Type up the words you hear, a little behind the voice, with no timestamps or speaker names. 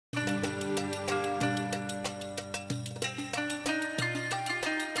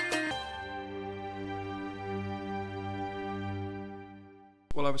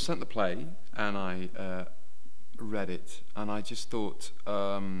Well, I was sent the play, and I read it, and I just thought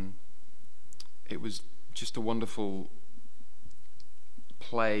it was just a wonderful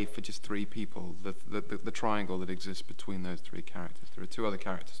play for just three people, the triangle that exists between those three characters. There are two other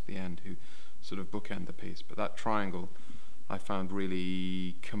characters at the end who sort of bookend the piece, but that triangle I found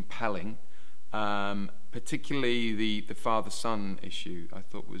really compelling, particularly the father-son issue. I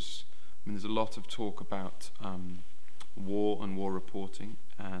thought was, I mean, there's a lot of talk about war and war reporting,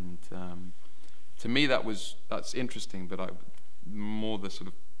 and to me that's interesting, but I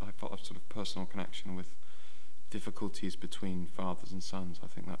felt a sort of personal connection with difficulties between fathers and sons. I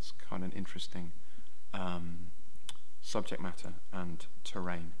think that's kind of an interesting subject matter and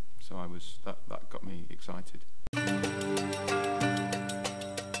terrain. So that got me excited.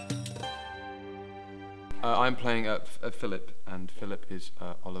 I'm playing Philip, and Philip is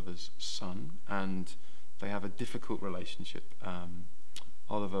Oliver's son, and they have a difficult relationship.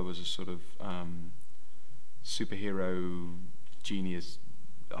 Oliver was a sort of superhero genius,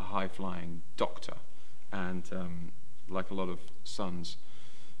 a high-flying doctor, and like a lot of sons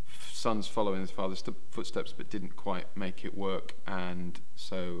follow in his father's footsteps, but didn't quite make it work, and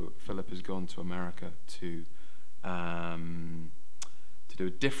so Philip has gone to America to do a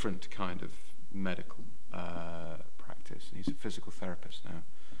different kind of medical practice. He's a physical therapist now,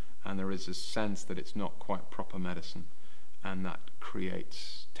 and there is a sense that it's not quite proper medicine, and that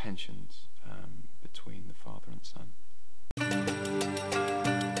creates tensions between the father and son.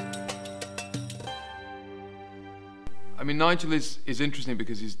 I mean, Nigel is interesting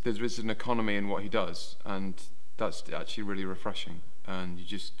because there is an economy in what he does, and that's actually really refreshing. And you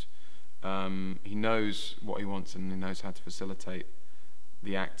just, he knows what he wants, and he knows how to facilitate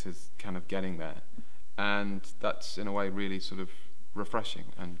the actors kind of getting there. And that's, in a way, really sort of refreshing.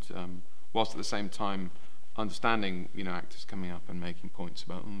 And whilst at the same time understanding, you know, actors coming up and making points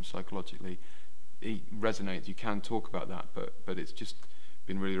about psychologically, he resonates. You can talk about that, but it's just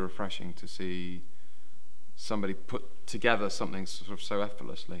been really refreshing to see somebody put together something sort of so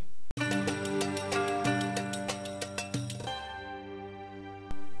effortlessly.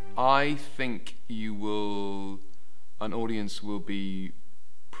 I think an audience will be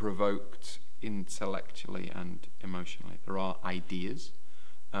provoked intellectually and emotionally. There are ideas,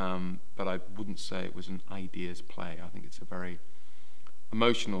 but I wouldn't say it was an ideas play. I think it's a very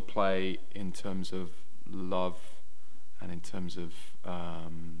emotional play in terms of love and in terms of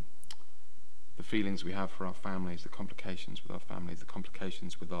the feelings we have for our families, the complications with our families, the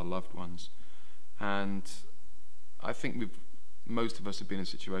complications with our loved ones. And I think most of us have been in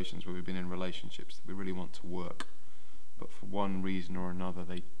situations where we've been in relationships that we really want to work, but for one reason or another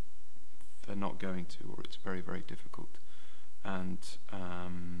they're not going to, or it's very, very difficult. And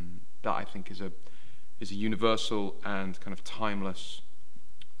that, I think, is a universal and kind of timeless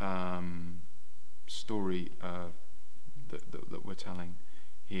story that we're telling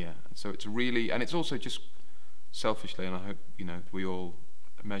here. And so it's really, and it's also just selfishly, and I hope, you know, we all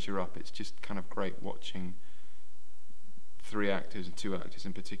measure up, it's just kind of great watching three actors, and two actors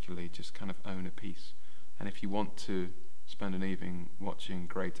in particular, just kind of own a piece. And if you want to spend an evening watching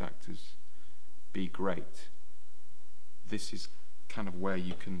great actors be great, this is kind of where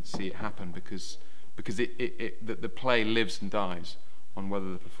you can see it happen, because the play lives and dies on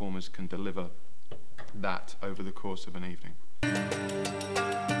whether the performers can deliver that over the course of an evening.